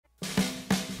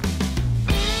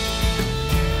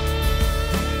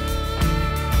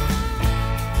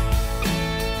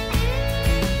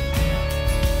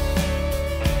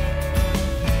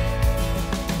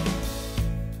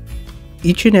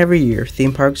Each and every year,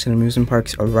 theme parks and amusement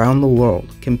parks around the world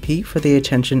compete for the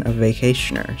attention of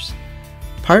vacationers.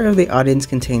 Part of the audience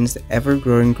contains the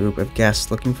ever-growing group of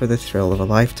guests looking for the thrill of a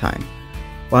lifetime.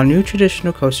 While new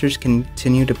traditional coasters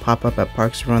continue to pop up at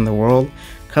parks around the world,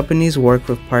 companies work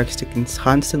with parks to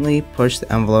constantly push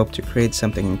the envelope to create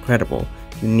something incredible,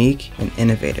 unique, and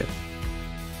innovative.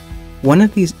 One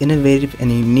of these innovative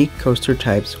and unique coaster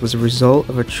types was a result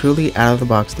of a truly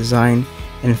out-of-the-box design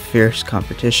and fierce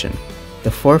competition,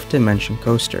 the fourth dimension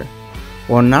coaster.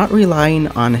 While not relying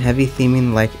on heavy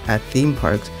theming like at theme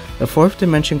parks, the fourth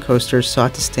dimension coaster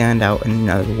sought to stand out in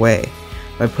another way,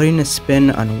 by putting a spin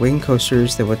on wing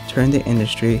coasters that would turn the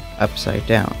industry upside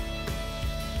down.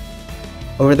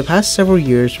 Over the past several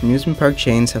years, amusement park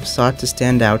chains have sought to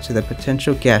stand out to the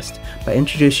potential guest by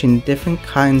introducing different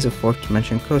kinds of fourth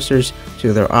dimension coasters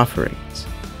to their offerings.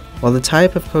 While the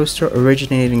type of coaster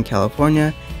originated in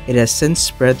California, it has since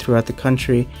spread throughout the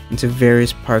country into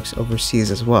various parks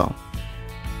overseas as well.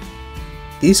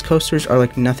 These coasters are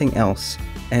like nothing else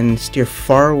and steer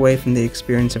far away from the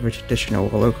experience of a traditional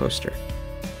roller coaster.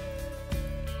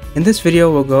 In this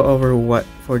video, we'll go over what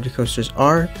 4D coasters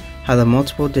are, how the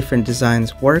multiple different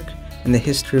designs work, and the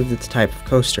history of this type of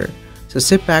coaster. So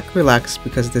sit back, relax,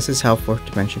 because this is how fourth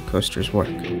dimension coasters work.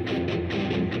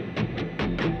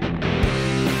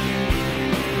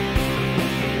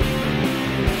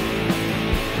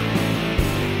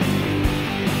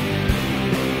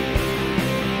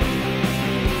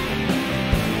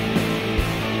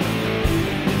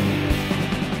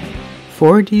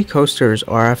 4D coasters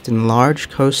are often large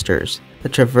coasters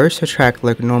that traverse a track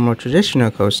like normal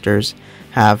traditional coasters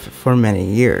have for many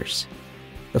years.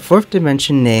 The fourth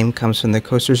dimension name comes from the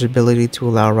coaster's ability to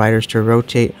allow riders to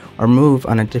rotate or move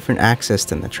on a different axis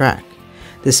than the track.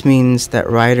 This means that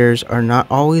riders are not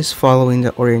always following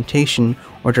the orientation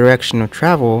or direction of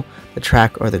travel the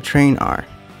track or the train are.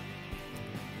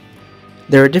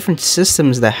 There are different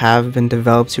systems that have been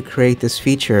developed to create this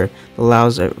feature that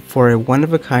allows for a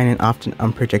one-of-a-kind and often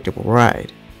unpredictable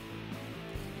ride.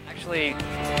 Actually,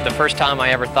 the first time I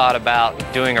ever thought about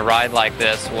doing a ride like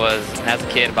this was as a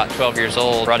kid, about 12 years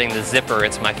old, riding the Zipper.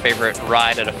 It's my favorite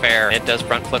ride at a fair. It does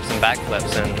front flips and back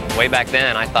flips, and way back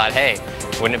then I thought, hey,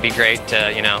 wouldn't it be great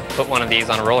to, put one of these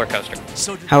on a roller coaster?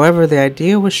 However, the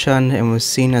idea was shunned and was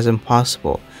seen as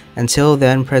impossible, until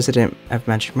then President of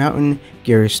Magic Mountain,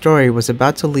 Gary Story, was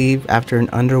about to leave after an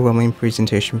underwhelming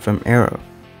presentation from Arrow.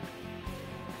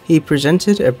 He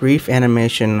presented a brief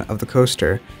animation of the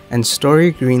coaster, and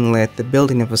Story greenlit the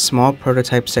building of a small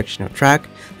prototype section of track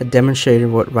that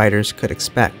demonstrated what riders could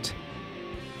expect.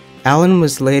 Allen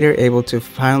was later able to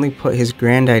finally put his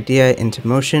grand idea into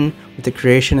motion with the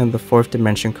creation of the fourth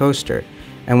dimension coaster,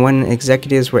 and when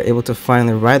executives were able to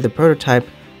finally ride the prototype,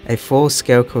 a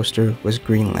full-scale coaster was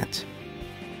greenlit.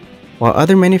 While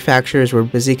other manufacturers were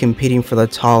busy competing for the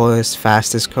tallest,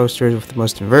 fastest coasters with the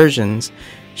most inversions,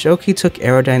 Shoki took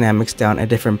aerodynamics down a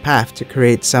different path to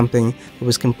create something that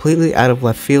was completely out of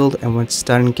left field and would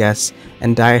stun guests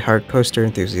and die-hard coaster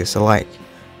enthusiasts alike.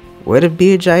 Would it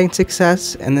be a giant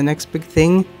success and the next big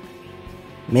thing?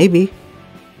 Maybe.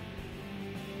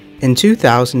 In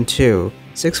 2002,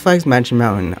 Six Flags Magic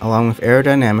Mountain, along with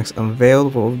Aerodynamics,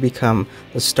 unveiled what would become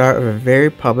the start of a very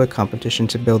public competition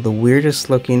to build the weirdest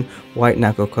looking white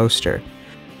knuckle coaster.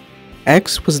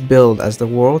 X was billed as the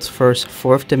world's first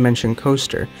fourth dimension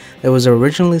coaster that was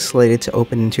originally slated to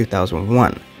open in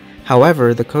 2001.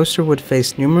 However, the coaster would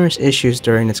face numerous issues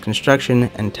during its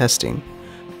construction and testing.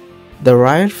 The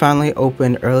ride finally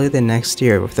opened early the next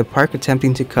year, with the park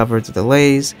attempting to cover the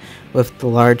delays with the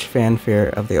large fanfare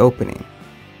of the opening.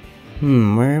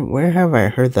 Where have I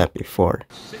heard that before?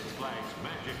 Six Flags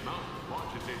Magic Mountain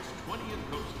launches its 20th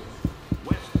coaster,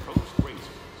 West Coast Racer.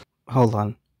 Hold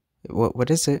on. What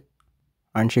is it?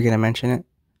 Aren't you gonna mention it?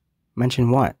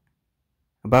 Mention what?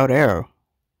 About Arrow.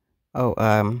 Oh,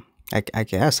 I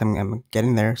guess I'm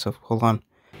getting there, so hold on.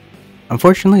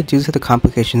 Unfortunately, due to the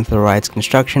complications of the ride's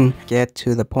construction, get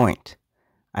to the point.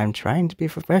 I'm trying to be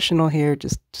professional here,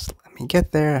 just let me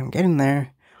get there, I'm getting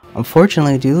there.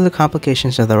 Unfortunately, due to the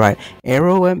complications of the ride,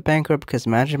 Arrow went bankrupt because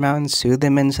Magic Mountain sued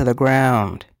them into the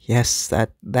ground. Yes,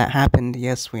 that happened,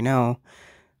 yes, we know.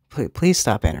 Please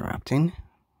stop interrupting.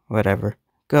 Whatever.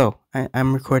 Go.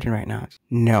 I'm recording right now.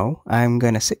 No, I'm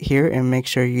gonna sit here and make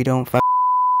sure you don't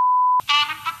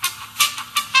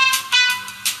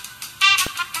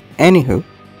Anywho,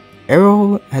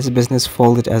 Arrow has a business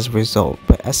folded as a result,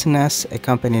 but S&S, a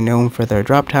company known for their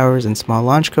drop towers and small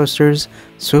launch coasters,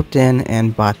 swooped in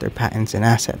and bought their patents and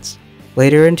assets.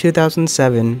 Later in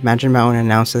 2007, Magic Mountain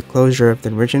announced the closure of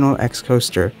the original X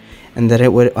coaster and that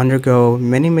it would undergo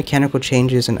many mechanical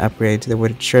changes and upgrades that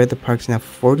would ensure the park's now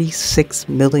 $46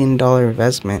 million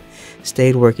investment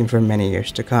stayed working for many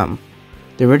years to come.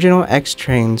 The original X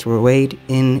trains were weighed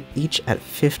in each at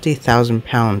 50,000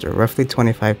 pounds, or roughly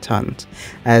 25 tons.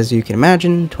 As you can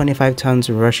imagine, 25 tons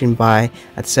rushing by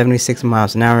at 76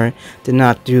 miles an hour did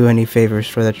not do any favors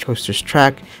for the coaster's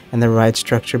track, and the ride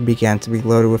structure began to be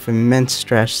loaded with immense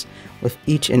stress with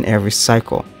each and every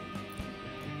cycle.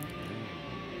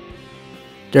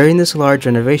 During this large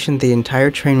renovation, the entire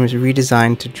train was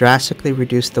redesigned to drastically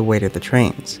reduce the weight of the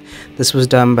trains. This was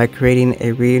done by creating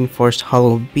a reinforced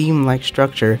hollow beam-like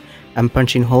structure and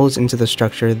punching holes into the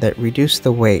structure that reduced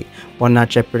the weight while not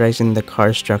jeopardizing the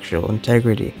car's structural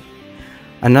integrity.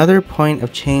 Another point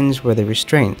of change were the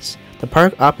restraints. The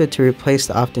park opted to replace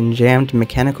the often jammed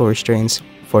mechanical restraints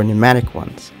for pneumatic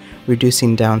ones,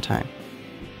 reducing downtime.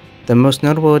 The most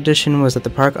notable addition was that the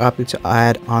park opted to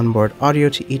add onboard audio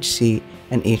to each seat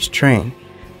and each train.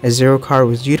 A zero car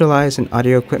was utilized and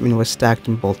audio equipment was stacked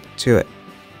and bolted to it.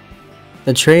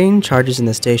 The train charges in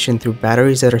the station through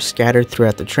batteries that are scattered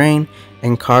throughout the train,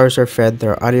 and cars are fed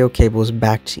their audio cables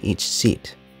back to each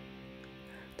seat.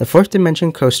 The fourth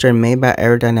dimension coaster made by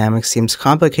aerodynamics seems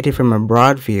complicated from a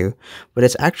broad view, but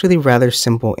it's actually rather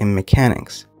simple in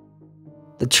mechanics.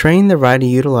 The train the ride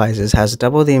utilizes has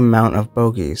double the amount of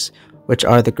bogies, which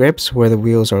are the grips where the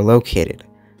wheels are located.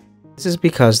 This is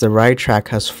because the ride track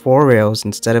has 4 rails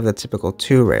instead of the typical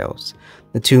 2 rails.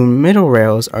 The 2 middle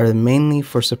rails are mainly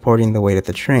for supporting the weight of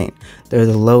the train. They're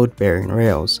the load-bearing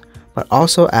rails, but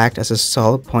also act as a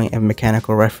solid point of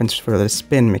mechanical reference for the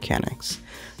spin mechanics.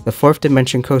 The fourth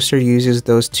dimension coaster uses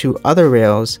those 2 other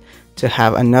rails to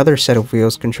have another set of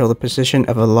wheels control the position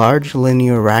of a large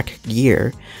linear rack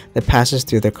gear that passes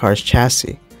through the car's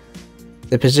chassis.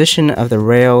 The position of the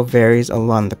rail varies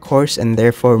along the course and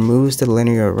therefore moves the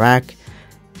linear rack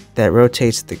that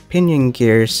rotates the pinion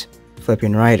gears,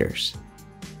 flipping riders.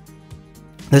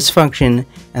 This function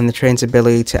and the train's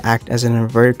ability to act as an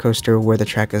inverted coaster where the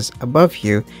track is above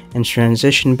you and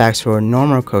transition back to a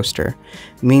normal coaster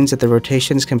means that the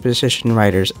rotations can position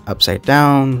riders upside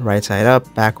down, right side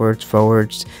up, backwards,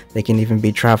 forwards. They can even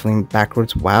be traveling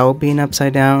backwards while being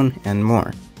upside down, and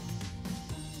more.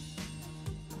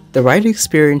 The ride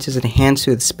experience is enhanced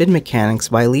through the spin mechanics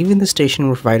by leaving the station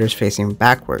with riders facing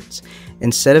backwards.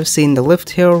 Instead of seeing the lift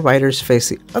hill, riders face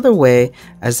the other way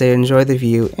as they enjoy the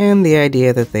view and the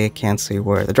idea that they can't see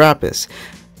where the drop is,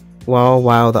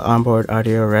 while the onboard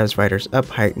audio revs riders up,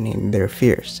 heightening their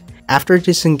fears. After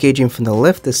disengaging from the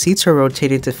lift, the seats are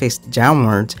rotated to face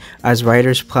downwards as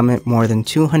riders plummet more than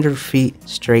 200 feet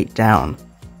straight down.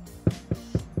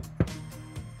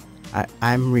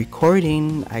 I'm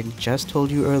recording. I just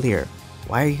told you earlier.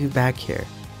 Why are you back here?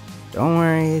 Don't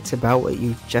worry, it's about what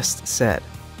you just said.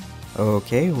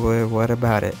 Okay, what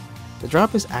about it? The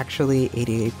drop is actually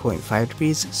 88.5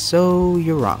 degrees, so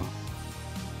you're wrong.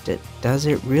 Does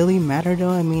it really matter though?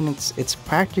 I mean, it's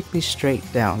practically straight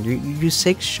down. You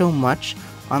sake so much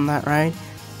on that ride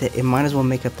that it might as well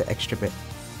make up the extra bit.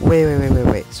 Wait.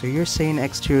 So you're saying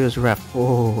exterior is rough?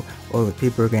 Oh, the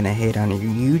people are gonna hate on you.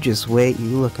 You just wait.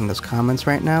 You look in those comments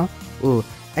right now. Ooh,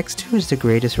 X2 is the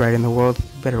greatest ride in the world.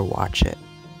 You better watch it.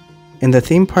 In the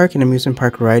theme park and amusement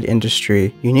park ride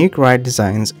industry, unique ride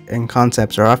designs and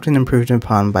concepts are often improved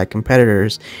upon by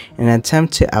competitors in an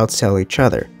attempt to outsell each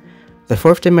other. The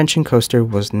fourth dimension coaster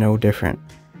was no different.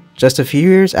 Just a few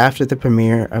years after the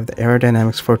premiere of the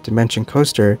Aerodynamics 4th Dimension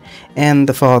coaster and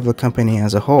the fall of the company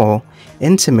as a whole,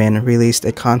 Intamin released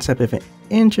a concept of an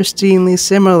interestingly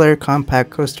similar compact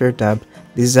coaster dubbed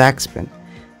Ds Axman.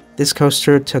 This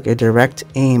coaster took a direct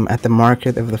aim at the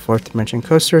market of the 4th Dimension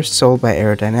coaster sold by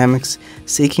Aerodynamics,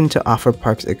 seeking to offer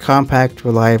parks a compact,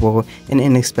 reliable, and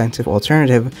inexpensive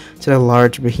alternative to the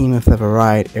large behemoth of a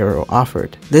ride Aero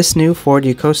offered. This new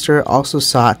 4D coaster also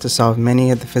sought to solve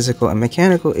many of the physical and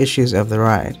mechanical issues of the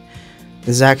ride.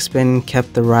 The Axman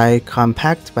kept the ride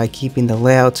compact by keeping the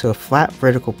layout to a flat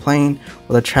vertical plane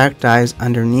while the track dives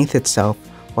underneath itself,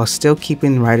 while still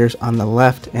keeping riders on the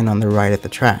left and on the right of the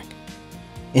track.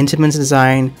 Intamin's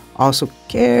design also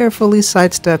carefully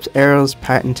sidesteps Aero's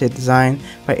patented design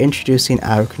by introducing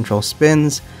out-of-control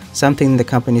spins, something the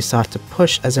company sought to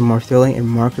push as a more thrilling and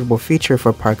marketable feature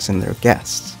for parks and their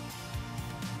guests.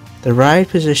 The ride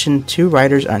positioned 2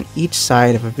 riders on each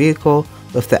side of a vehicle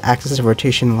with the axis of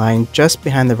rotation lying just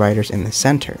behind the riders in the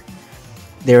center.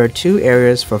 There are 2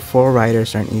 areas for 4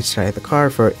 riders on each side of the car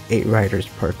for 8 riders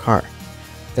per car.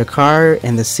 The car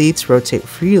and the seats rotate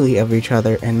freely of each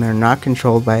other and are not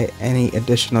controlled by any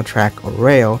additional track or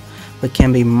rail, but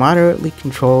can be moderately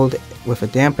controlled with a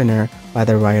dampener by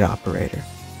the ride operator.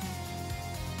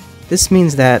 This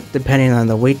means that, depending on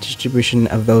the weight distribution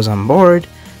of those on board,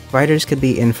 riders could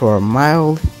be in for a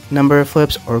mild number of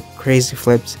flips or crazy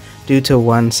flips due to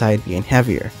one side being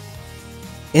heavier.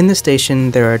 In the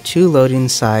station, there are 2 loading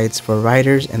sides for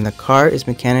riders, and the car is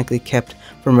mechanically kept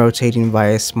from rotating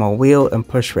via a small wheel and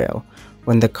push rail.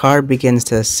 When the car begins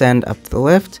to ascend up the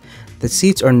lift, the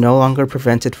seats are no longer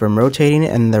prevented from rotating,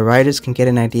 and the riders can get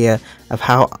an idea of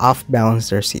how off balance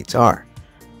their seats are.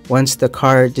 Once the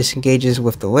car disengages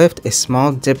with the lift, a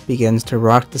small dip begins to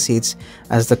rock the seats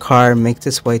as the car makes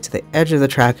its way to the edge of the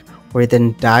track, where it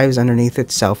then dives underneath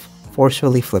itself,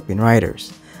 forcefully flipping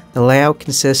riders. The layout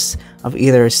consists of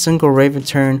either a single Raven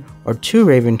turn or 2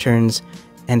 Raven turns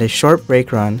and a short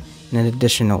brake run and an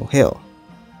additional hill.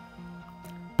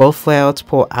 Both layouts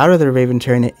pull out of the Raven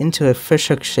turn into a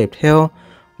fishhook shaped hill,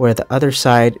 where the other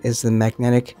side is the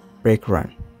magnetic brake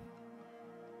run.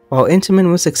 While Intamin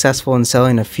was successful in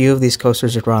selling a few of these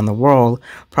coasters around the world,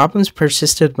 problems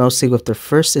persisted mostly with the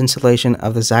first installation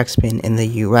of the Axman in the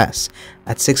US,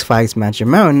 at Six Flags Magic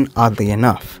Mountain, oddly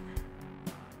enough.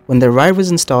 When the ride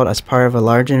was installed as part of a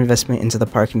larger investment into the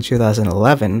park in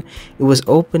 2011, it was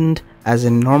opened as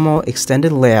a normal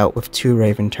extended layout with 2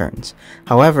 Raven turns.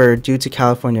 However, due to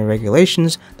California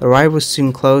regulations, the ride was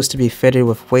soon closed to be fitted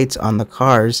with weights on the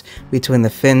cars between the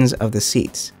fins of the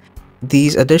seats.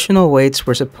 These additional weights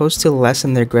were supposed to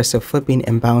lessen their aggressive flipping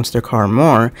and balance their car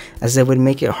more, as they would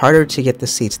make it harder to get the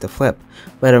seats to flip,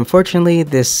 but unfortunately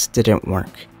this didn't work.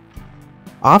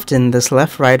 Often, this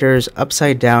left riders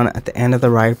upside down at the end of the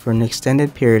ride for an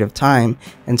extended period of time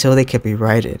until they could be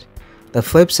righted. The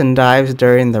flips and dives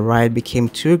during the ride became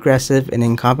too aggressive, and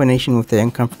in combination with the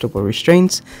uncomfortable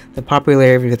restraints, the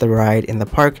popularity of the ride in the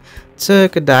park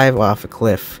took a dive off a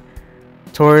cliff.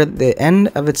 Toward the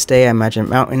end of its stay at Magic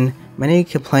Mountain, many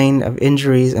complained of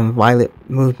injuries and violent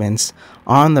movements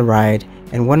on the ride,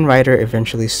 and one rider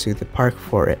eventually sued the park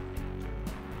for it.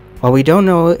 While we don't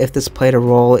know if this played a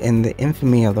role in the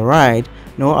infamy of the ride,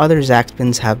 no other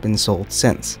Axmans have been sold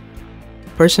since.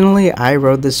 Personally, I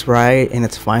rode this ride in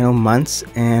its final months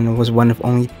and was one of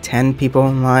only 10 people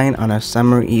in line on a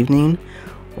summer evening.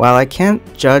 While I can't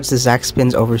judge the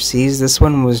Axmans overseas, this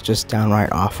one was just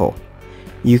downright awful.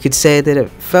 You could say that it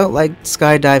felt like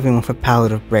skydiving with a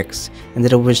pallet of bricks, and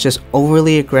that it was just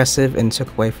overly aggressive and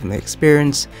took away from the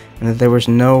experience, and that there was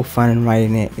no fun in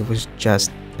riding it. It was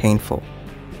just painful.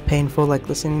 Painful like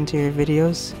listening to your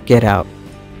videos? Get out.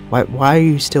 Why are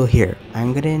you still here?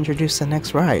 I'm gonna introduce the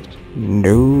next ride.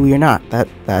 No, you're not.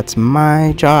 That's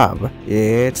my job.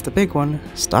 It's the big one.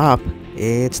 Stop.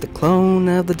 It's the clone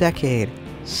of the decade.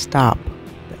 Stop.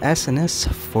 The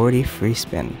SNS 40 free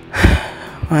spin.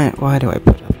 Why do I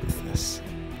put up with this?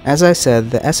 As I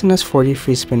said, the SNS 40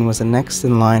 free spin was the next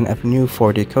in line of new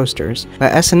 40 coasters,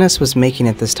 but SNS was making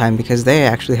it this time because they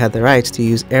actually had the rights to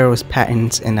use Arrow's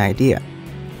patents and idea.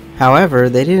 However,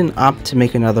 they didn't opt to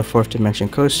make another 4th Dimension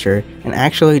coaster, and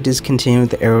actually discontinued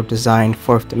the Arrow-designed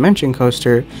 4th Dimension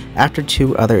coaster after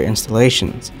 2 other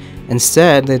installations.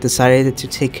 Instead, they decided to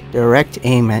take direct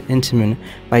aim at Intamin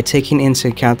by taking into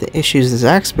account the issues the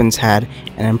Axmans had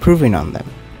and improving on them.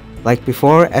 Like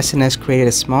before, SNS created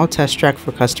a small test track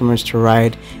for customers to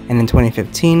ride, and in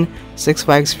 2015, Six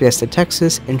Flags Fiesta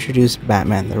Texas introduced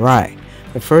Batman the Ride,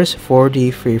 the first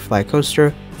 4D free-fly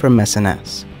coaster from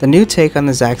SNS. The new take on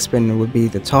the Axman would be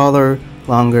the taller,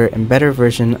 longer, and better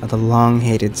version of the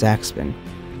long-hated Axman.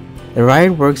 The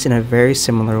ride works in a very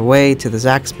similar way to the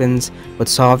Axmans, but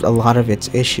solved a lot of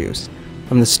its issues.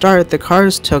 From the start, the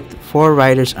cars took 4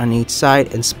 riders on each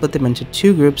side and split them into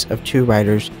 2 groups of 2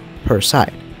 riders per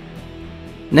side.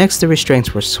 Next, the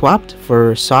restraints were swapped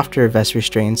for softer vest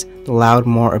restraints that allowed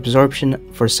more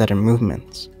absorption for sudden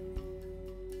movements.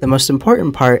 The most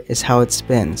important part is how it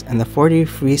spins, and the 40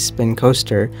 free spin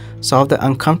coaster solved the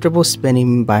uncomfortable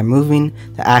spinning by moving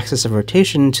the axis of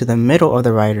rotation to the middle of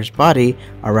the rider's body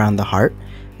around the heart,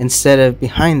 instead of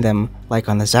behind them like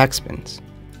on the Axmans.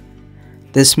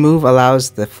 This move allows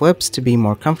the flips to be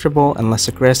more comfortable and less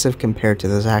aggressive compared to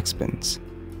the Axmans.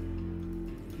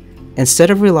 Instead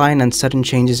of relying on sudden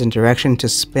changes in direction to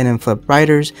spin and flip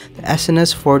riders, the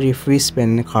SNS 40 free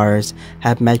spin cars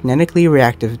have magnetically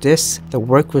reactive discs that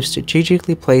work with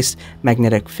strategically placed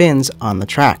magnetic fins on the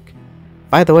track.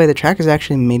 By the way, the track is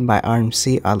actually made by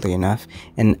RMC, oddly enough,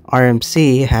 and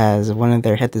RMC has one of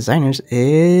their head designers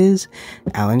is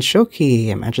Alan Shockey.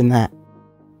 Imagine that.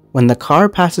 When the car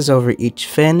passes over each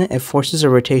fin, it forces a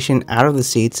rotation out of the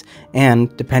seats,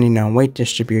 and, depending on weight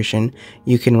distribution,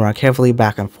 you can rock heavily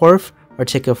back and forth or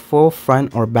take a full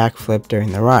front or back flip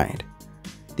during the ride.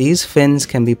 These fins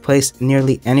can be placed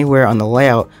nearly anywhere on the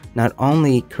layout, not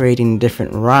only creating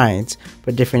different rides,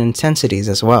 but different intensities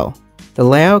as well. The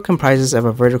layout comprises of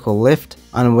a vertical lift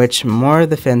on which more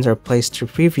of the fins are placed to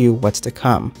preview what's to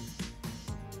come.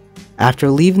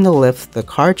 After leaving the lift, the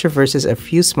car traverses a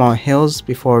few small hills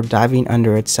before diving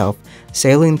under itself,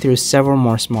 sailing through several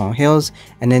more small hills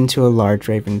and into a large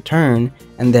raven turn,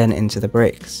 and then into the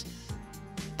brakes.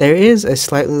 There is a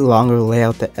slightly longer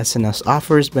layout that SNS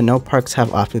offers, but no parks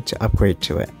have opted to upgrade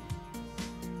to it.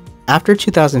 After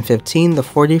 2015, the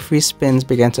 4D free spins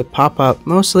began to pop up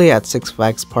mostly at Six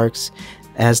Flags parks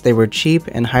as they were cheap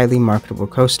and highly marketable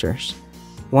coasters.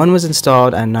 One was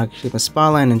installed at Nagashima Spa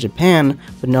Line in Japan,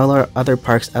 but no other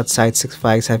parks outside Six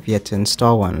Flags have yet to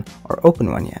install one or open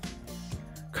one yet.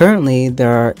 Currently,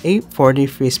 there are 8 4D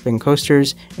free spin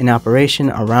coasters in operation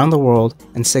around the world,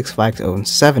 and Six Flags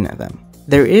owns 7 of them.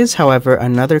 There is, however,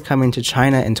 another coming to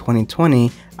China in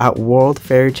 2020 at World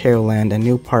Fairy Tale Land, a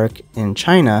new park in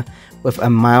China with a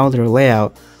milder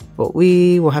layout, but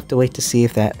we will have to wait to see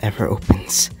if that ever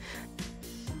opens.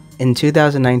 In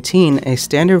 2019, a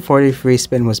standard 4D free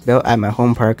spin was built at my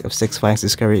home park of Six Flags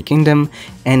Discovery Kingdom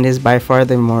and is by far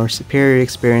the more superior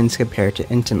experience compared to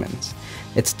Intamin's.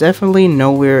 It's definitely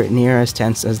nowhere near as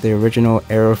tense as the original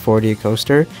Aero 4D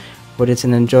coaster, but it's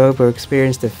an enjoyable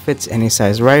experience that fits any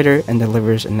size rider and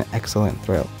delivers an excellent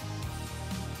thrill.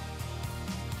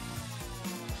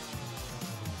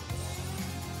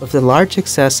 With the large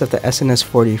success of the SNS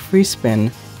 4D free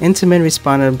spin, Intamin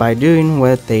responded by doing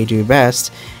what they do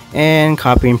best and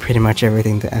copying pretty much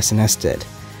everything the SNS did.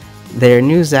 Their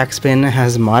new Axman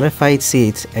has modified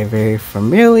seats, a very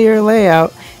familiar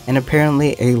layout, and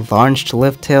apparently a launched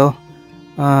lift hill.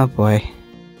 Oh boy.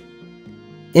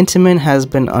 Intamin has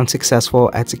been unsuccessful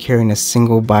at securing a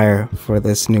single buyer for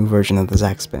this new version of the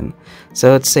Axman,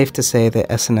 so it's safe to say that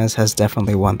SNS has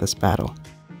definitely won this battle.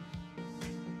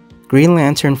 Green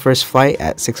Lantern First Flight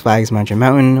at Six Flags Magic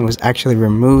Mountain was actually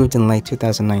removed in late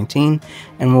 2019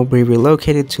 and will be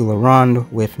relocated to La Ronde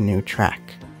with new track.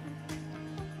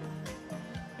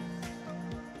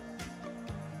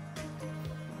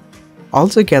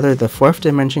 Altogether, the 4th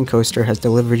Dimension coaster has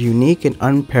delivered unique and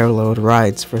unparalleled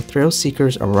rides for thrill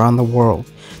seekers around the world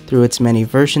through its many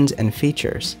versions and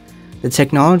features. The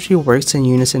technology works in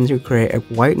unison to create a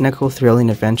white-knuckle thrilling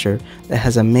adventure that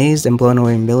has amazed and blown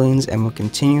away millions and will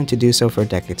continue to do so for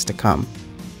decades to come.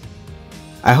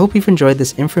 I hope you've enjoyed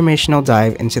this informational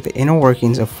dive into the inner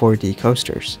workings of 4D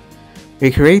coasters.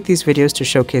 We create these videos to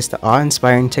showcase the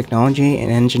awe-inspiring technology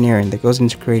and engineering that goes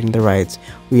into creating the rides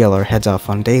we yell our heads off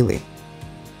on daily.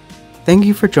 Thank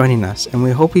you for joining us, and we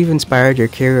hope we've inspired your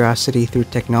curiosity through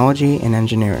technology and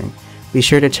engineering. Be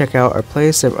sure to check out our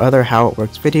playlist of other How It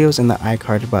Works videos in the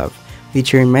iCard above,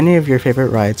 featuring many of your favorite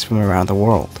rides from around the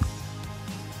world.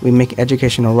 We make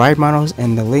educational ride models,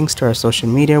 and the links to our social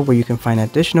media where you can find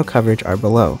additional coverage are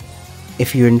below.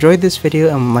 If you enjoyed this video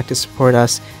and would like to support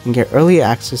us and get early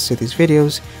access to these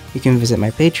videos, you can visit my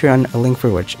Patreon, a link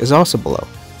for which is also below.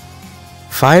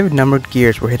 5 numbered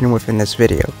gears were hidden within this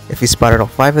video. If you spotted all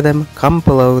 5 of them, comment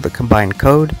below the combined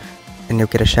code and you'll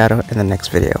get a shout out in the next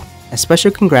video. A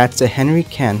special congrats to Henry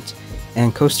Kent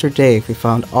and Coaster Dave who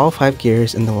found all 5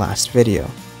 gears in the last video.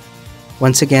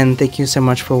 Once again, thank you so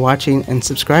much for watching and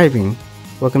subscribing.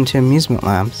 Welcome to Amusement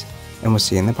Labs, and we'll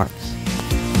see you in the parks.